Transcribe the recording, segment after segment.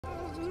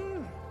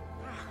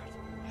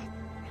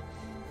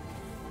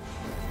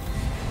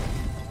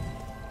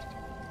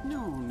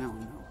No, no,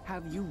 no.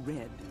 Have you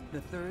read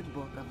the third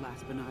book of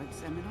Last Bernard's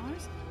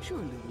seminars?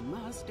 Surely you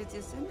must. It's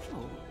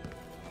essential.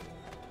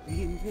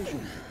 The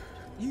envision.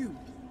 You.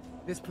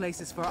 This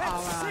place is for our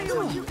eyes. See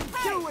what you can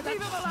do with a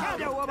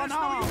shadow of an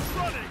arm.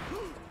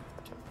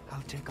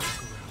 I'll take a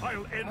look around.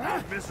 I'll end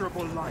your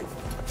miserable life.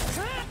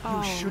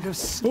 You should have.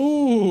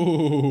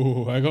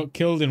 Ooh, I got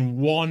killed in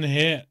one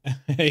hit.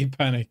 Hey,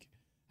 Panic.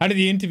 How did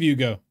the interview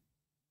go?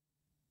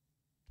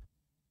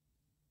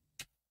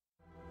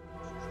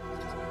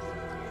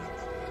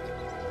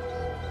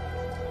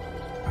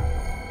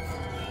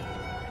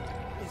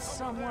 Is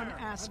someone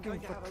asking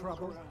for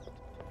trouble?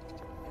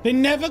 They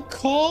never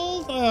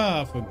called?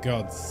 Ah, for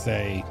God's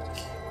sake.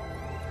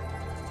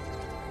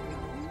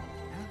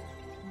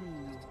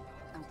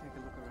 I'll take a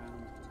look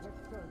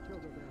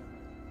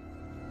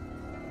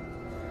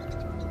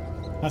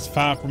around. That's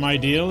far from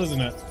ideal, isn't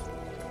it?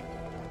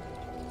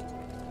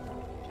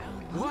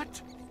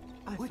 What?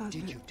 What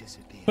did you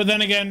disappear? But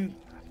then again,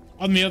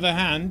 on the other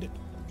hand,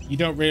 you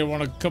don't really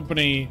want a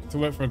company to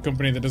work for a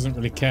company that doesn't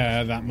really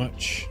care that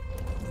much.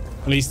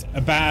 At least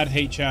a bad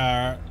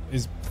HR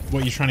is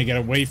what you're trying to get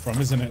away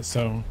from, isn't it?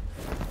 So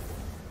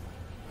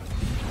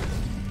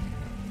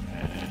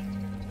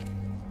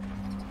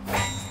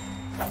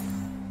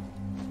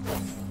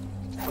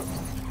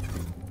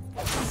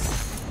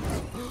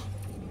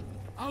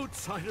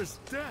Outsider's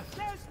death.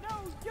 There's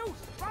no use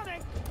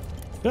running.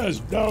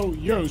 there's no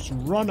use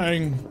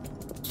running. Face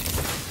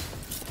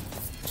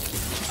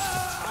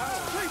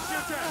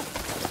your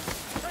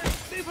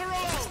death. Hey, leave her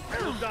alone.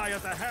 She'll die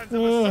at the hands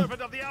of a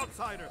servant of the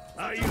outsider.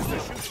 I used to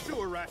shoot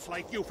sewer rats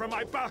like you from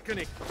my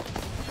balcony.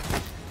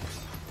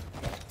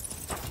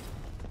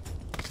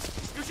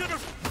 You should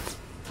have.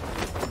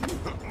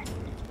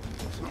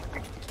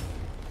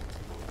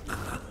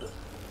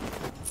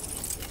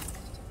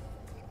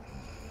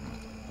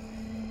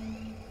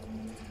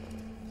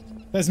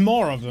 There's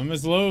more of them.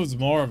 There's loads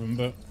more of them,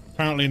 but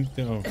apparently,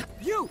 oh.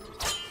 You!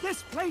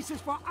 This place is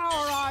for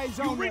our eyes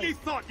You only. really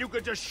thought you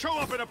could just show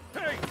up in a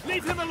pig?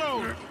 Leave him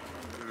alone.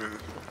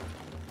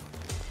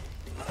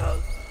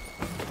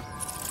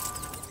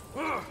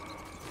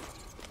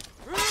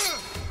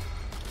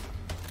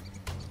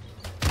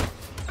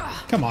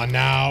 Come on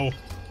now.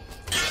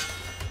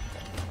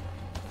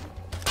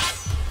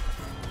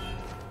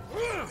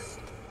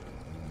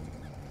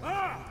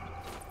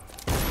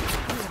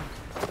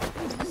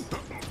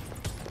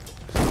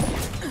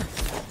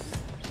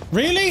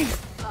 Really?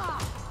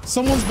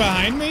 Someone's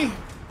behind me?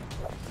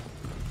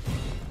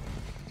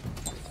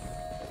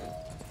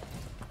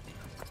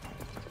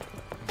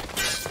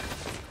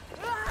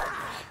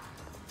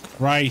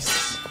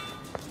 Rice.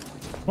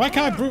 Why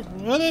can't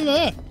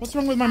I what's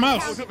wrong with my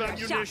mouse? Out of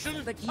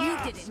ammunition. But you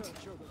didn't.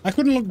 I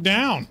couldn't look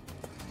down.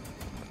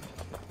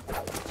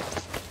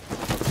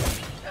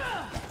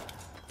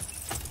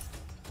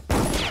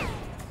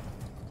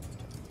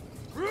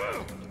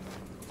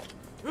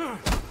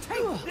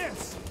 Take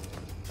this!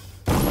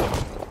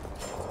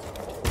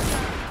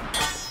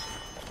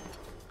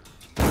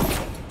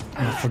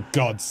 Oh, for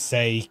God's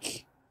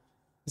sake.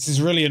 This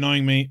is really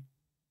annoying me.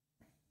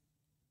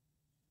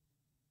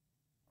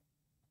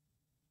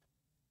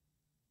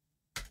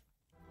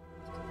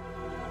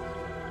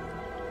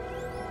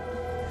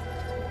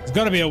 There's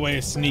got to be a way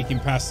of sneaking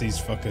past these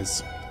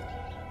fuckers.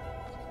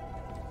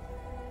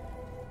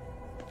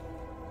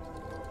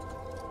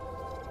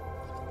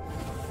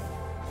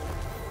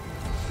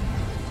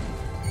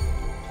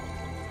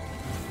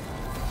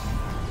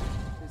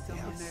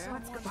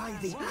 By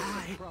the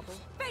eye.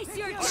 Face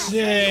your death.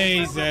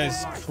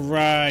 Jesus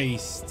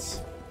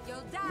Christ. You'll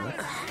die. From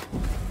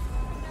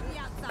the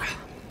outside.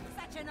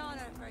 Such an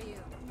honor for you.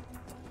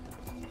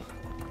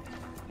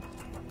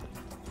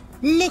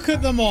 Look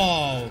at them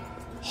all.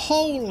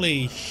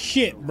 Holy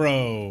shit,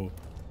 bro.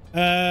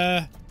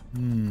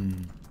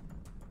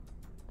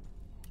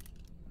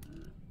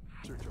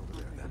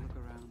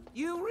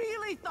 You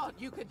really thought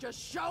you could just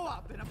show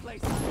up in a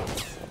place like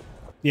this?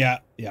 Yeah.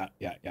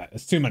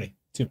 It's too many.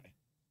 Too many.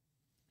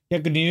 Yeah,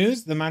 good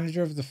news. The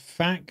manager of the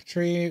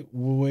factory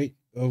we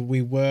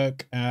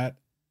work at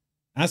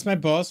asked my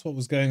boss what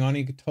was going on.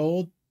 He got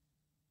told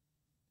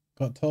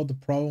the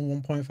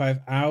problem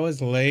 1.5 hours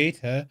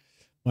later.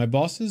 My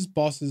boss's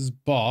boss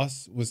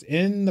was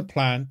in the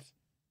plant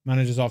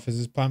manager's office.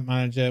 His plant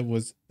manager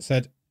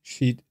said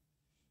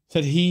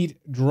he'd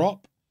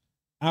drop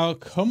our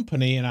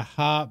company in a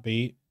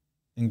heartbeat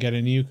and get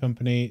a new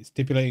company,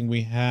 stipulating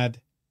we had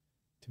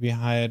to be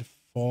hired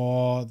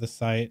for the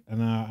site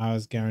and our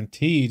hours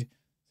guaranteed.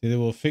 So they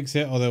will fix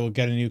it or they will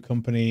get a new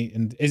company.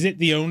 And is it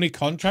the only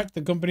contract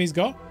the company's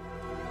got?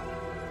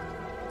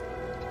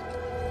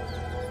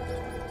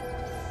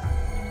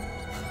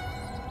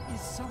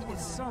 Is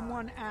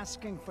someone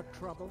asking for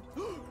trouble?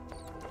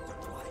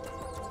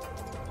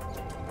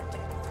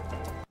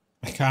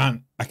 I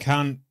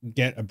can't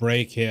get a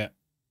break here.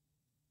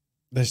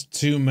 There's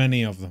too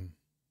many of them.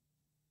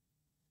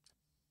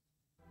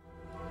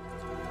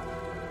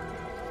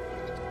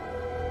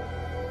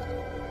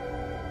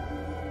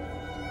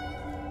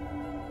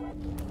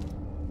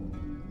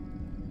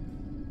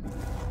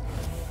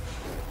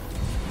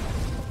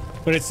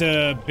 But it's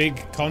a big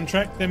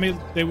contract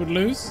they would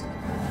lose.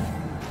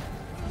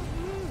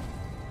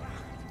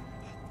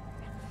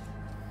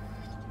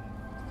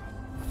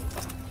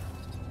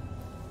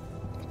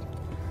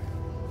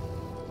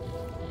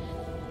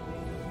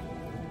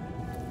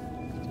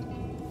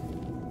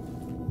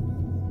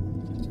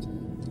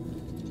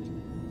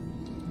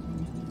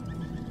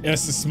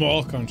 Yes, a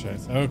small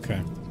contract.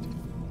 Okay.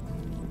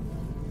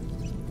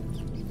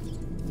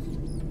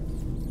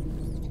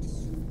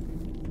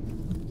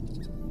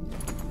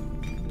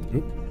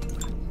 Oop.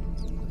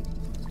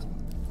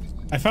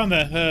 I found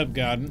the herb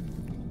garden.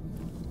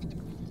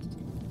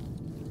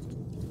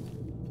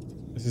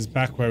 This is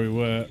back where we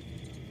were.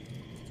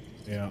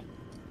 Yeah.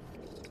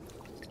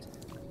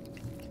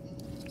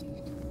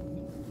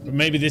 But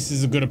maybe this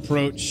is a good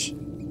approach.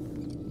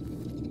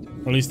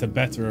 Or at least a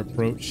better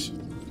approach.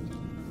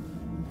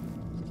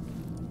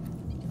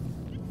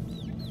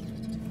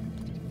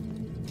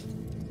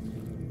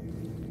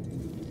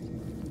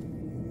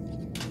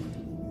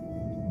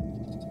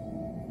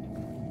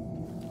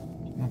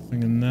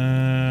 Nothing in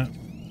there.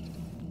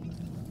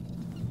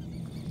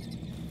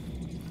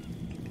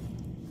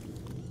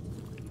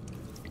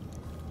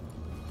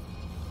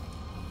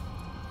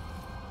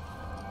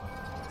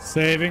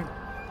 Saving.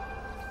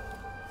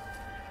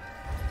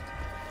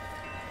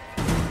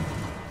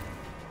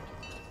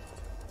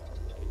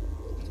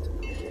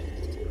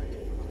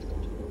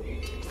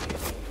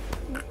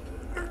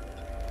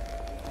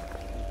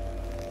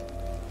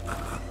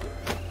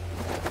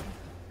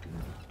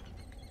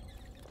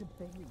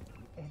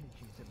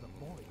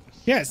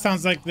 Yeah, it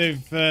sounds like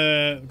they've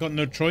got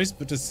no choice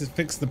but to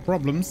fix the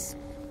problems,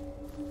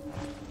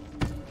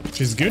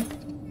 which is good.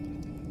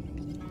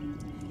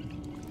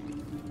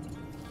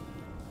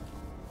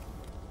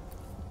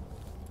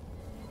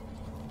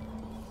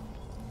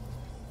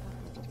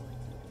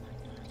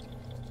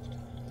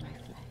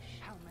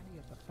 How many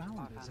of the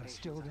founders are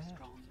still there?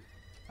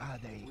 Are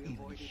they even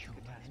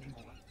human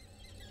anymore?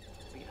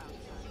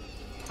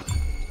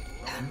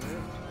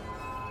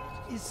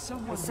 Is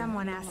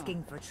someone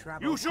asking for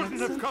trouble? You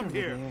shouldn't have come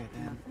here.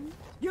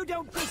 You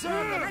don't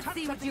deserve it. Let's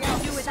see what you can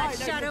do with that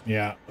shadow.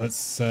 Yeah,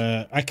 let's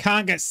I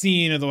can't get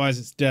seen, otherwise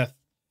it's death.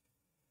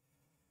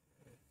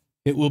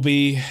 It will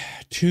be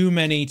too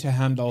many to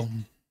handle.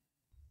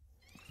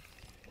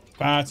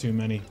 Far too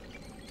many.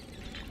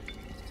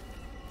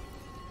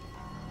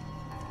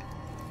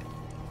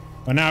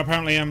 But now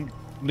apparently I'm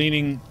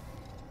leaning.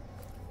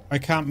 I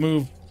can't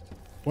move.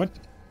 What?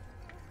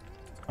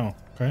 Oh,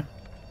 okay.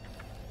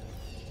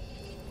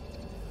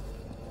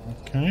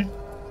 Okay.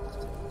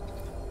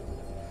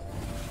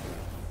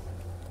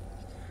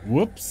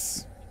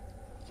 Whoops.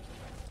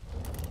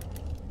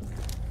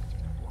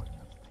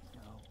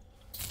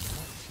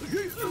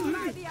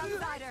 Hi, the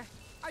outsider.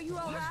 Are you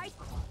all right?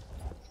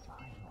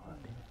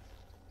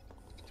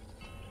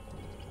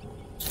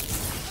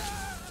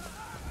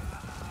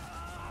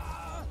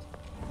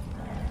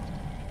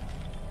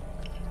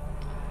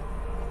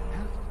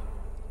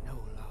 no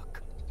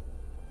luck?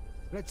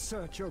 Let's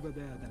search over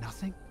there then.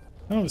 Nothing?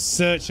 Oh,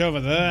 search over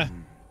there.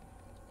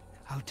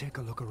 I'll take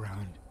a look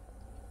around.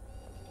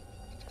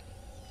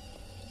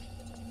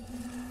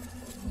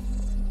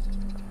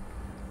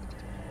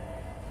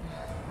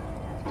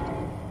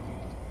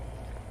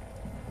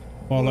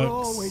 We're Bollocks.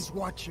 always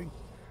watching.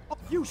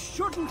 You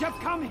shouldn't have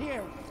come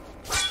here.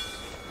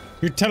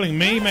 You're telling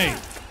me, mate.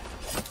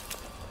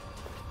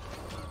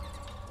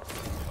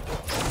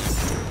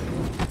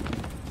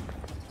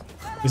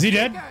 Is he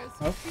dead?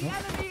 Oh, The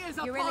oh. enemy is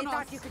You upon really us.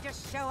 thought you could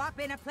just show up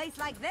in a place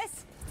like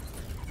this?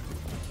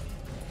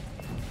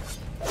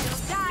 You'll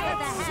die at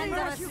the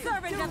hands of a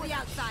servant of the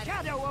outsider.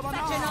 Shadow of an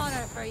Such an arm.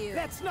 honor for you.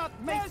 Let's not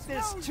make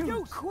this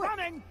too quick.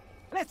 Running.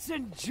 Let's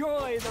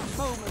enjoy the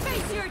moment.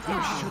 Face your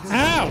death.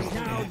 Now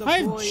Ow! the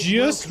I've boy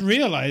just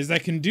realized I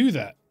can do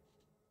that.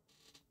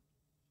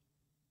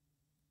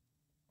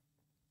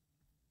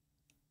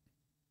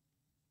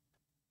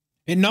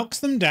 It knocks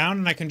them down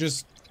and I can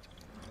just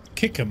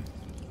kick them.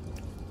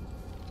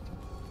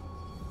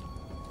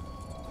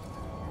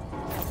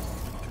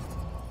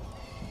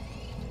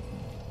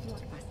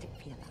 What must it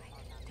feel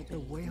like to The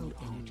be whale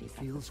energy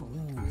feels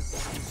warm.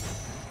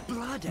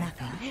 Blood and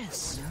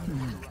piss.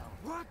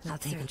 I'll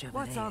take it over.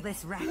 What's all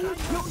this racket?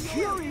 Your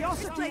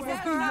curiosity will be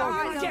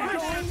your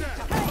death.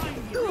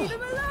 Leave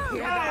him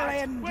alone!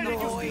 I'll Where did you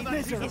enjoy steal that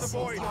piece of the misery.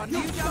 boy?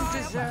 You don't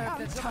deserve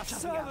the touch of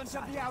servant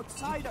of the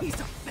outsider. He's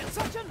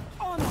such an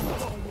honor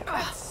for you.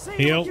 Let's see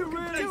Heal. what you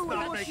really do Let's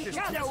not with make the this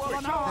shadow too of quick.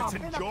 an arm Let's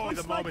in a enjoy place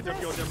the like moment of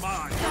this. your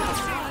demise.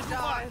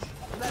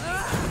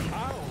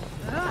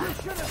 You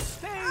should have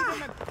stayed in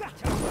the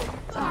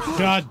gutter.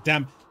 God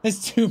damn.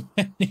 There's too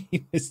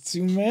many. There's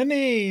too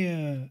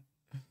many.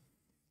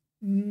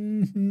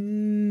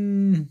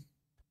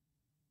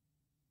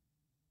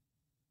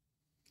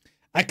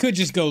 I could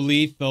just go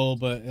lethal,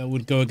 but it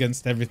would go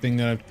against everything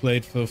that I've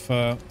played so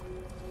far.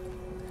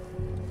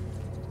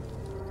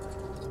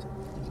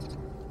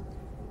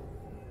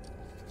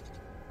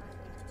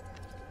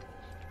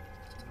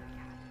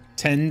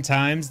 "10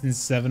 times in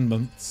 7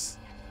 months."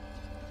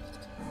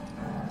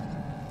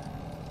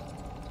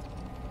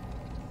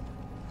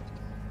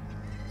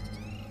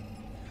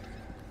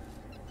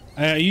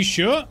 Are you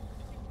sure?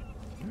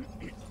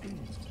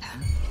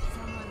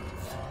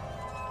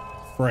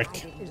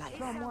 Frick. Is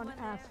someone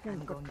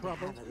asking for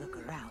trouble? Have a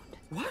look around.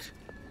 What?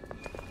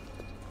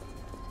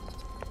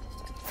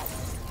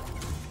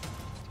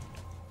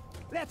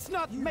 Let's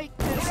not make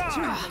this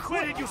too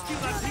Where did you steal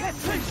that?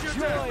 Let's Place your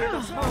enjoy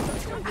turn. the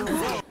moment of your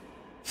life.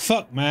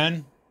 Fuck,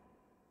 man.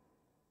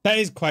 That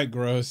is quite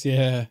gross,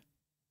 yeah.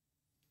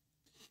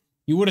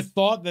 You would have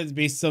thought there'd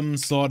be some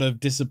sort of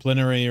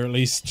disciplinary or at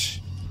least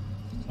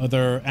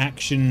other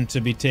action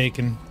to be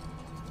taken.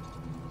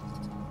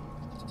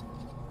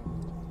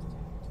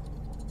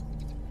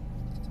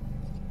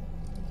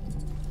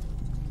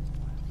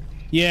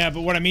 Yeah,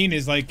 but what I mean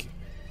is, like,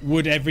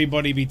 would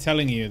everybody be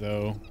telling you,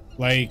 though?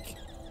 Like,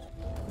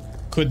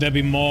 could there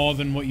be more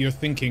than what you're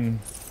thinking?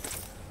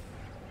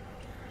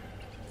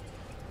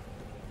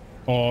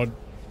 Or...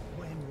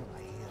 When will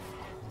I hear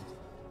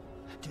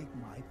it? Take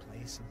my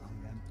place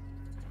among them.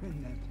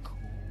 And then cool.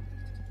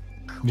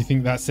 do you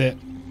think that's it?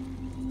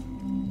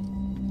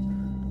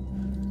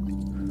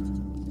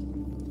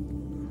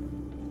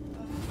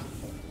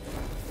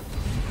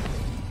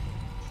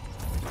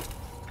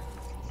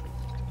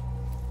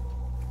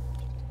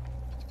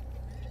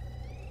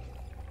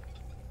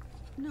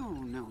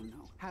 No.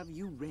 Have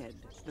you read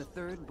the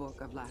third book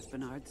of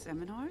Laspinard's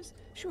seminars?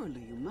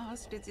 Surely you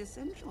must. It's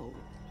essential.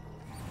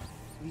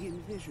 The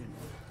Envision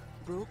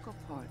broke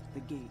apart the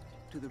gate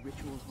to the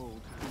ritual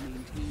hold to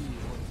maintain the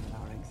order of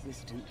our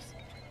existence.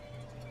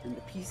 And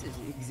the pieces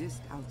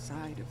exist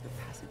outside of the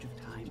passage of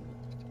time.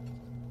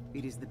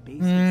 It is the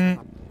basis of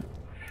our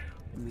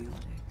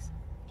semiotics.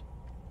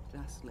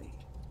 Thusly,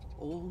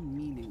 all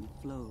meaning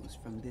flows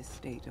from this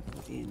state of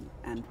within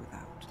and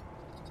without.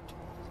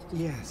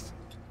 Yes.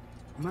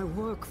 My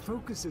work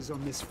focuses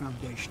on this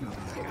foundational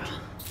act.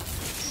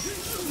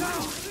 No!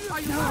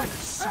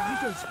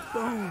 Cider's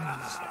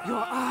bones! Your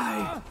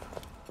eye!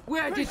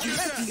 Where did you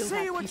steal See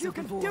that what piece you of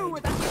the can void? do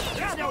with that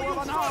shadow of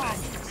an arm.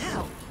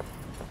 How?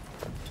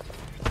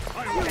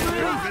 I will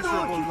live a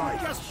miserable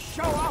life. Just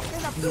show off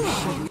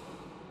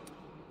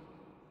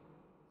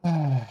in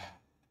a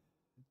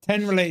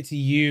 10 relate to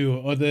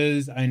you.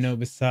 Others I know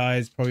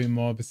besides, probably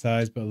more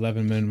besides, but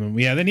 11 minimum.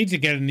 Yeah, they need to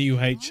get a new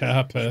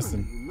HR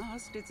person. You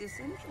must. It's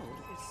essential.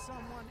 Is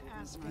someone The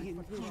asking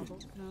for Envision trouble?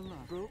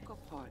 broke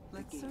apart.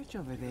 Let's search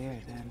over there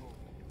then.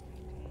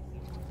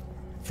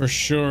 For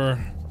sure.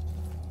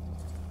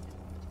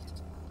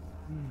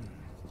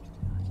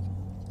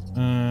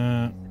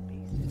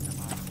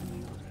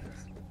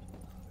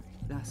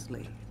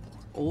 Thusly,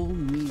 all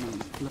meaning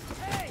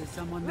flows. Is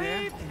someone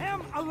there? Leave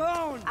him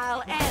alone!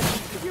 I'll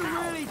end. You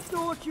really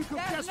thought you could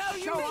There's just no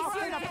show use off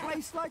in a here.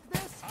 place like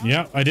this?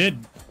 Yeah, I did.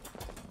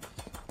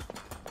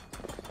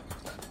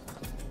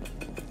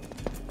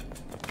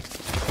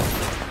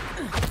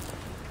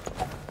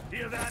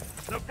 Hear that?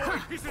 The boy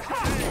pieces your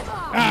name.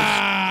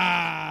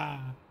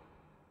 Ah!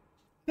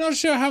 Not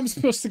sure how I'm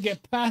supposed to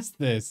get past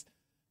this.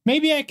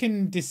 Maybe I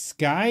can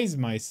disguise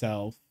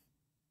myself.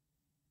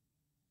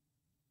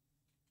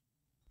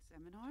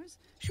 Seminars?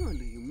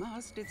 Surely you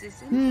must. It's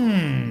essential.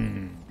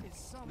 Is The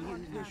someone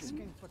Envision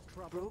asking for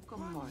trouble? broke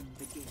apart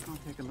the gate. I'll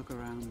take a look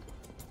around.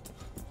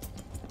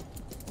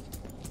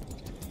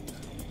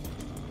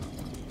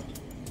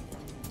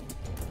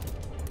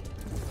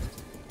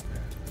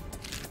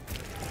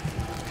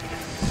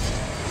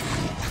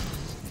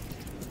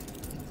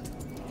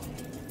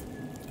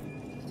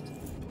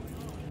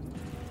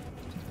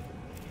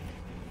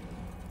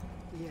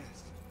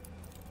 Yes.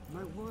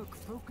 My work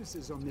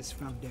focuses on this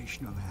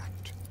foundational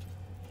act.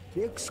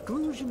 The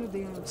exclusion of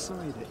the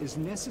outsider is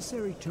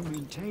necessary to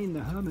maintain the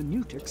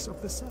hermeneutics of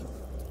the self.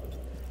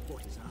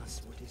 What is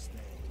us? What is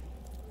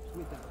they?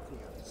 Without the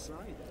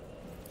outsider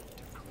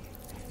to create.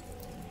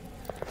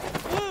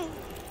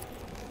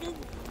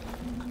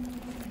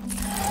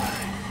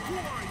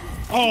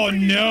 Oh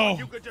no!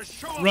 You could just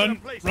show up in a Run,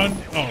 place run.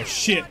 like this. Oh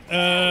shit.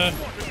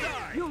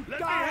 You Let me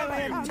die help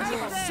you. and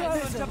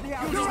servant of the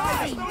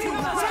outside.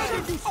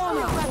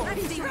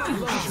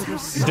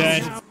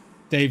 Dead.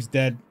 Dave's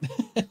dead.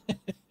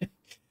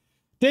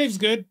 Dave's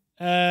good.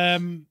 Yeah,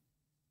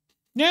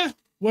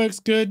 work's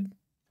good.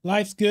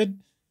 Life's good.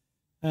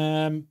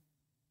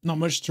 Not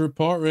much to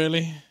report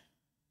really.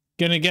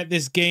 Gonna get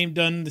this game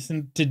done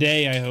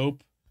today, I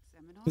hope.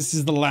 Seminars? This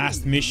is the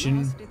last Surely you mission.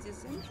 must. It's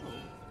essential.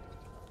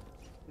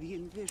 The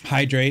Envision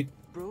Hydrate.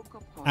 broke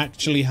apart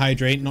Actually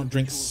hydrate, not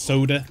drink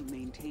soda. to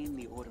maintain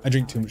the order I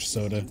drink of too our much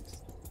soda.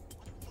 existence.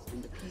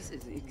 And the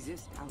pieces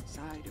exist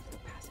outside of the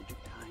passage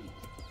of time.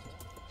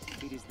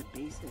 It is the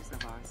basis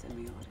of our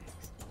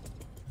semiotics.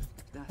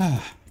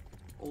 Thus,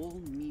 all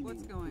meaning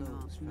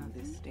flows from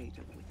this state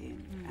of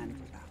within and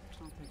without.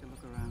 I'll take a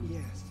look around.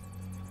 Yes.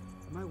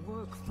 My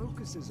work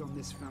focuses on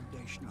this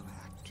foundational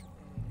act.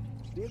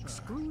 The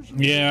exclusion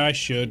of Yeah, the I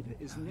should.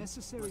 outsider is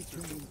necessary to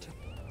maintain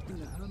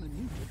the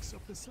hermeneutics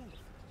of the self.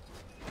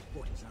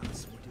 What is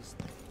us? What is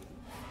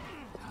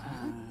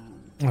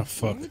they? Oh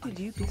fuck. Where did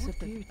you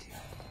disappear to?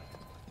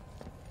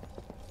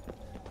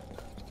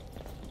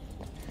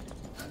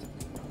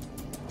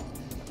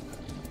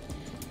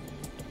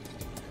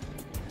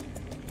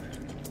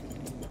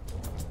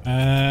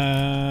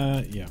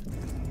 Yeah.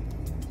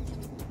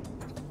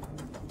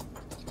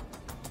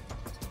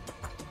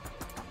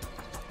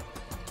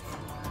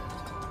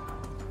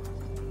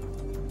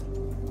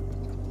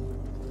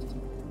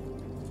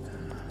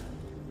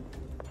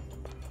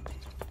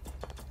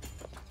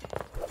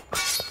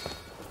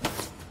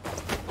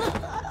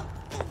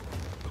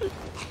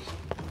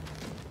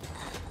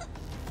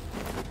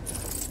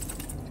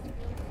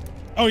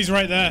 Oh, he's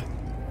right there.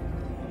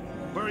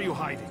 Where are you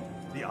hiding?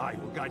 The eye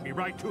will guide me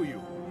right to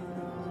you.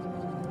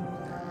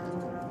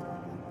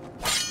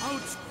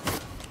 Out!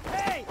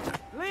 Hey!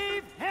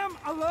 Leave him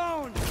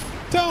alone!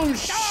 Don't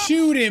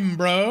shoot him,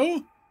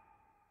 bro.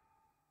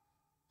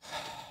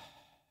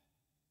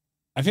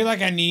 I feel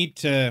like I need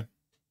to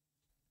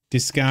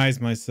disguise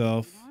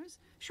myself. Seminars?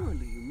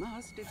 Surely you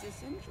must. It's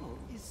essential.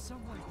 Is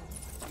someone...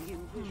 The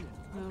envision.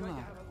 No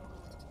luck.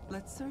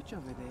 Let's search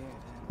over there.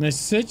 Let's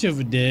search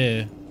over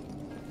there.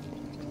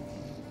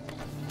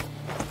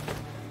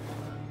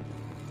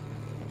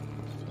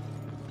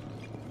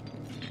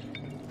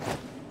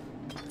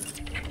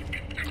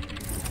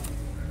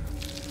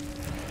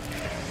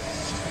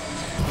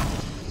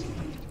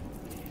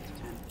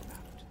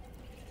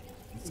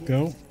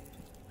 Go.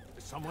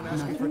 Is someone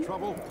asking for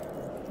trouble?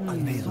 A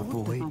little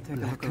boy, I'll take a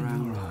black look in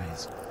around. your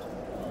eyes.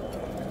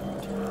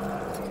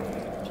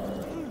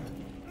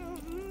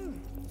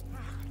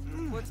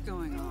 What's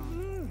going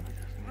on?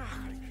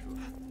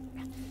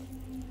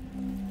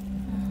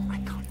 I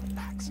can't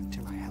relax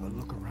until I have a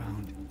look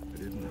around.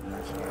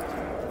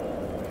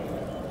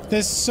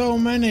 There's so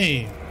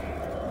many.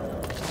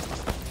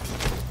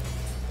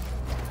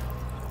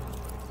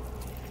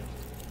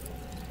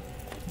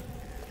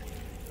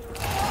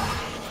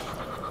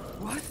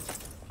 What?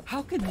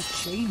 How can it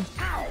change?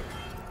 Ow!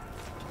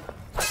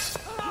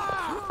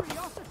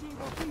 Curiosity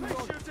will be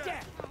your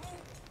death!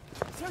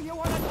 So you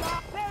want to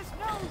die? There's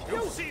no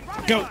use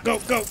running! Go, go,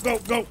 go, go,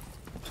 go.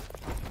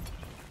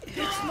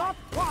 It's not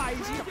wise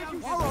to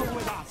quarrel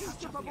with us!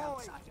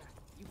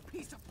 You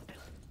piece of...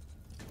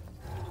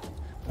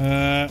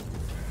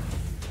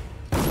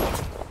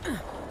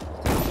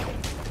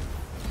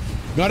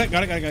 Got it,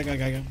 got it, got it, got it, got it,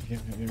 got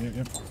it.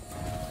 Yep.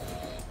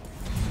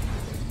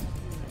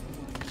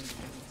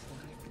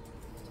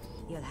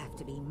 You'll have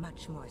to be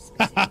much more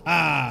specific.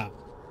 Ha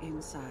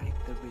Inside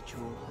the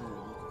ritual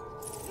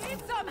hole. Need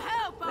some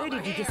help Where over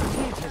did you here!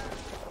 disappear to?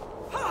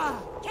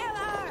 Kill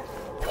her!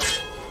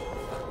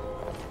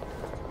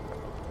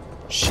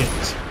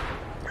 Shit.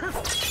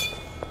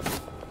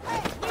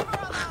 Hey, leave her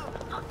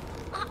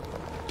alone!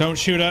 Don't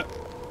shoot her.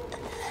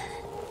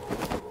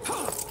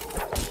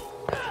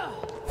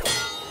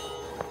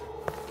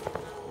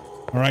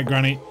 All right,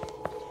 Granny.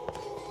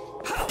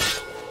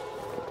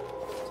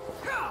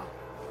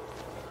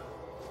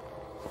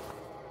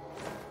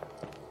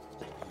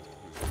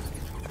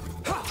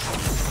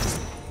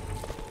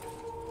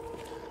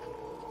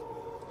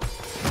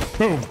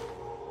 Boom.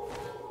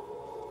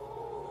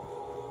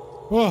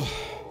 Whoa.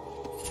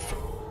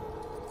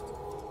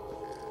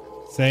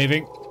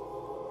 Saving.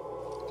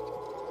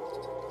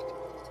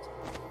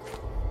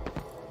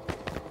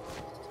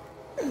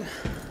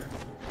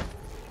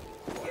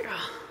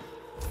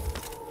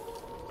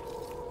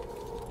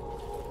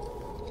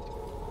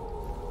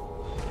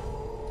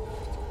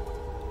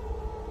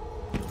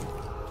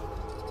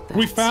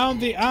 We found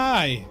the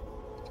eye.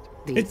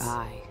 The It's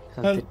eye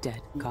of a- the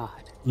dead god.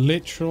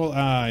 Literal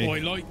eye. I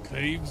like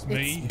caves,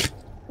 me.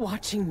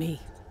 Watching me.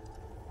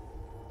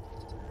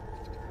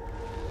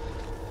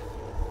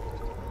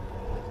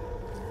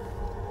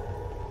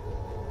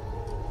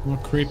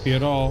 Not creepy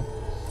at all.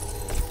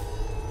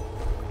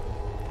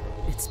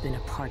 It's been a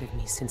part of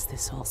me since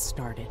this all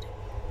started.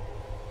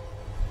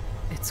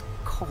 It's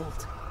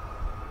cold.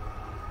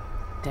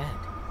 Dead.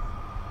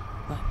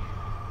 But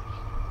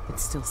it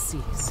still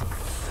sees.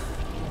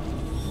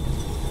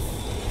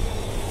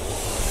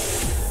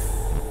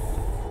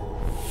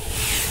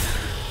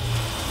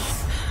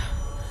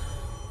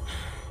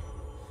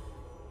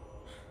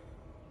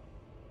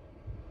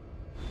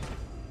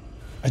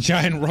 A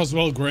giant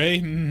Roswell Gray.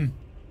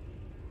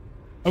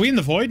 Are we in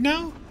the void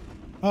now?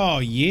 Oh,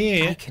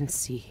 yeah. I can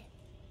see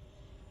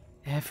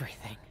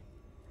everything.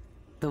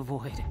 The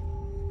void.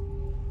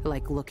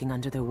 Like looking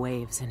under the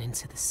waves and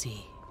into the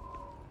sea.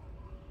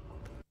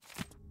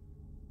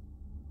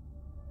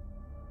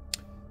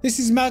 This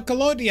is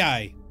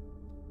Malcolodii.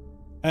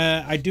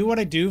 I do what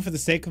I do for the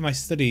sake of my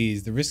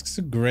studies. The risks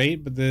are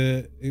great, but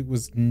it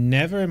was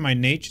never in my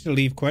nature to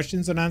leave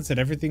questions unanswered.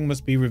 Everything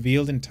must be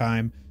revealed in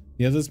time.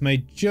 The others may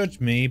judge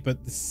me,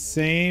 but that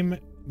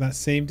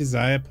same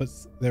desire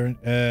puts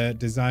their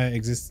desire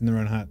exists in their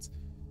own hearts.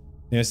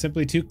 They are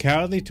simply too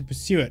cowardly to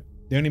pursue it.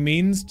 The only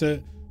means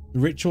to the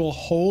ritual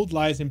hold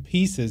lies in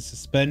pieces,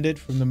 suspended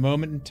from the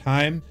moment in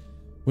time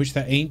which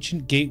that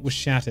ancient gate was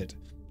shattered.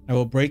 I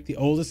will break the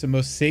oldest and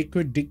most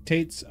sacred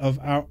dictates of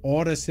our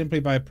order simply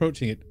by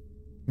approaching it.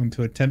 And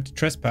to attempt to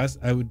trespass,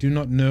 I do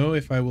not know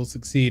if I will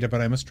succeed, but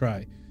I must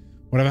try.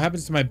 Whatever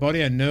happens to my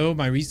body, I know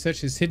my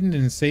research is hidden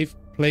in a safe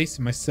place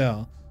in my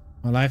cell.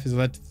 My life has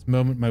led to this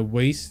moment. My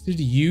wasted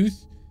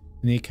youth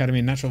in the Academy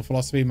of Natural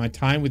Philosophy, my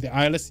time with the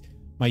Eyeless,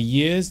 my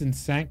years in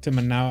Sanctum,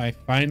 and now I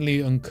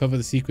finally uncover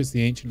the secrets of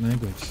the ancient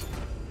language.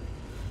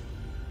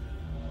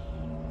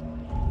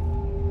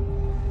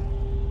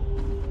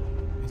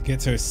 Let's get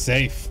to a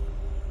safe.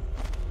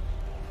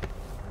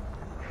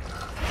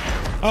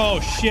 Oh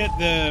shit,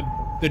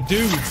 the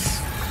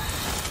dudes.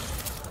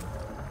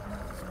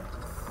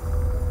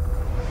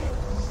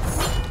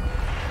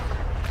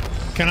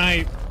 Can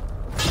I...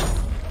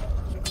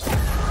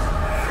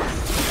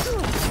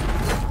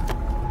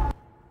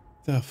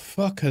 The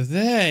fuck are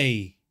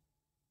they?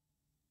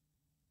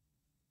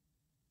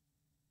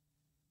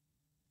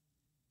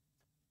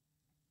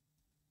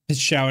 It's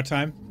shower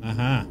time.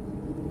 Uh-huh.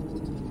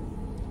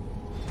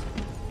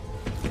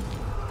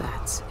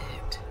 That's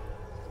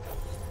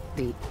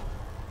it.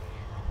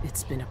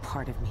 It's been a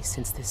part of me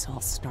since this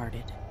all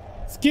started.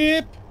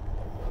 Skip!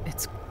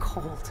 It's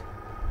cold.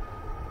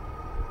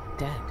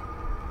 Dead.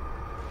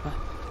 But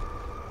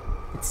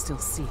it still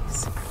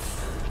sees.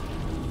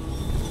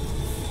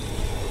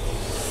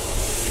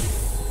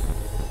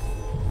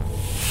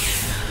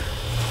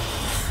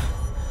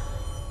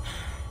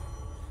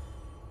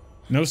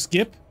 No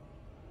skip?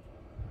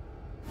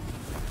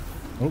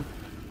 Oh.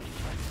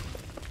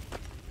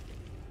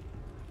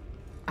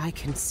 I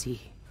can see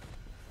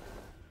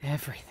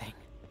everything.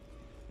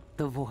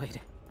 The void.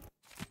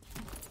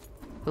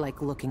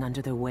 Like looking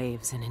under the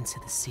waves and into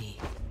the sea.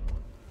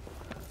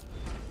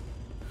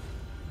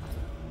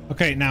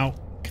 Okay, now,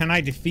 can I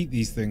defeat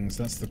these things?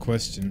 That's the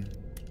question.